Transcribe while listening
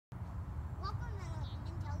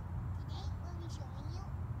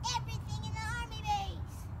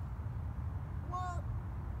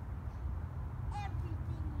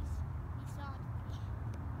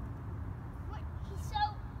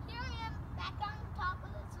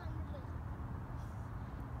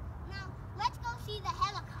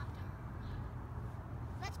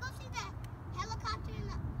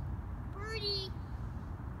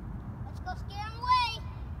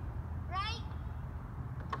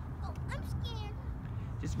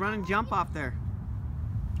Just run and jump off there.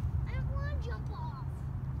 I don't want to jump off.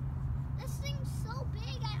 This thing's so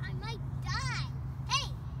big, I might die.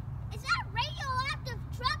 Hey, is that a radioactive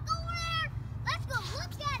truck over there? Let's go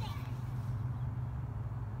look at it.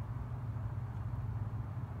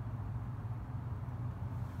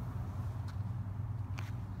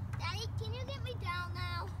 Daddy, can you get me down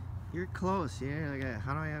now? You're close. Yeah. Okay,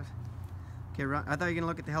 how do I have? Okay, run. I thought you were gonna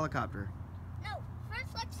look at the helicopter. No, first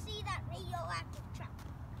let's see that radioactive truck.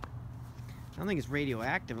 I don't think it's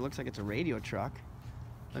radioactive. It looks like it's a radio truck.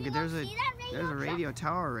 Can Look, you there's go a see that radio truck? radio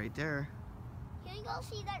tower right there. Can you go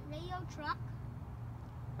see that radio truck?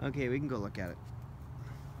 Okay, we can go look at it.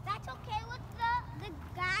 That's okay with the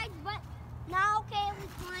guys, but not okay if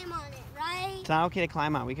we climb on it, right? It's not okay to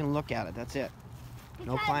climb on. We can look at it. That's it.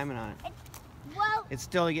 No Because climbing on it. Well, It's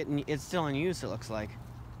still in use. It looks like.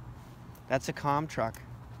 That's a comm truck.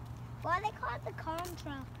 why they call it the comm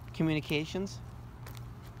truck? Communications.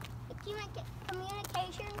 The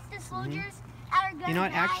communications to soldiers that are gonna You know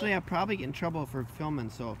what? die. Actually, I'll probably get in trouble for filming,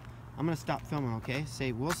 so I'm gonna stop filming. Okay?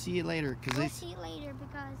 Say we'll see you later, We'll because see you later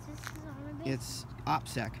because this is on a big. it's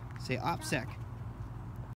OPSEC. Say OPSEC.